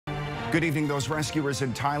Good evening. Those rescuers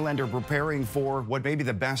in Thailand are preparing for what may be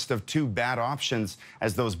the best of two bad options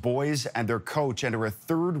as those boys and their coach enter a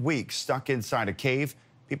third week stuck inside a cave.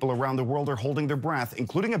 People around the world are holding their breath,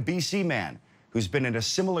 including a BC man who's been in a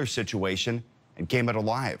similar situation and came out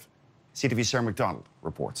alive. CTV's Sarah MacDonald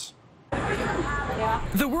reports.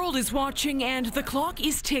 The world is watching and the clock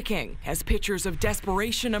is ticking as pictures of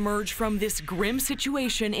desperation emerge from this grim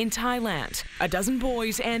situation in Thailand. A dozen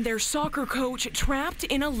boys and their soccer coach trapped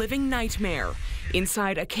in a living nightmare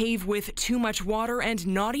inside a cave with too much water and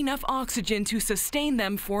not enough oxygen to sustain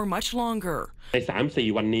them for much longer.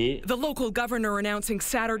 The local governor announcing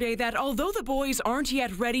Saturday that although the boys aren't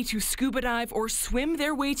yet ready to scuba dive or swim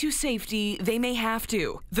their way to safety, they may have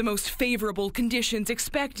to. The most favorable conditions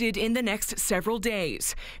expected in the next several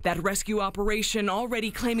days. That rescue operation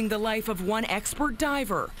already claiming the life of one expert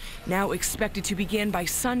diver, now expected to begin by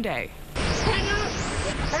Sunday.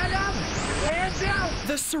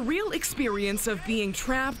 The surreal experience of being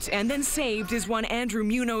trapped and then saved is one Andrew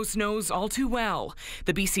Munoz knows all too well.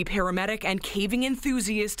 The BC paramedic and caving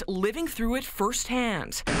enthusiast living through it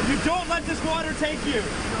firsthand. You don't let this water take you.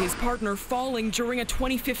 His partner falling during a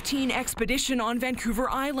 2015 expedition on Vancouver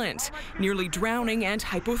Island, nearly drowning and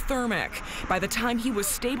hypothermic. By the time he was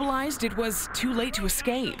stabilized, it was too late to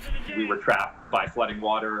escape. We were trapped by flooding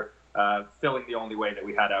water, filling the only way that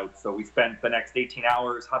we had out. So we spent the next 18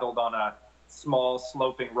 hours huddled on a small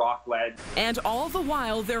sloping rock ledge. And all the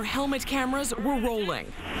while, their helmet cameras were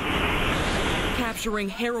rolling, capturing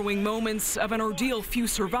harrowing moments of an ordeal few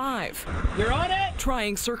survive. You're on it!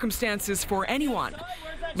 Trying circumstances for anyone,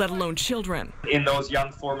 let alone children. In those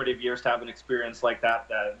young formative years, to have an experience like that,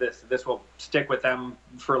 this will stick with them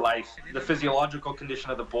for life. The physiological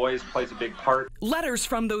condition of the boys plays a big part. Letters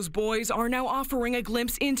from those boys are now offering a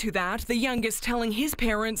glimpse into that, the youngest telling his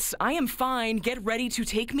parents, "I am fine, get ready to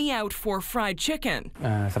take me out for fried chicken."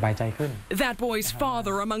 That boy's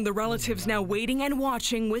father among the relatives now waiting and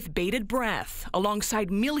watching with bated breath,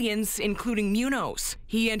 alongside millions, including Munoz.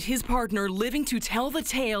 He and his partner living to tell the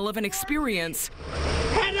tale of an experience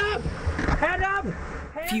Head up! Head up!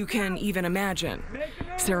 few can even imagine.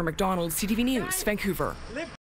 Sarah MacDonald, CTV News, Vancouver.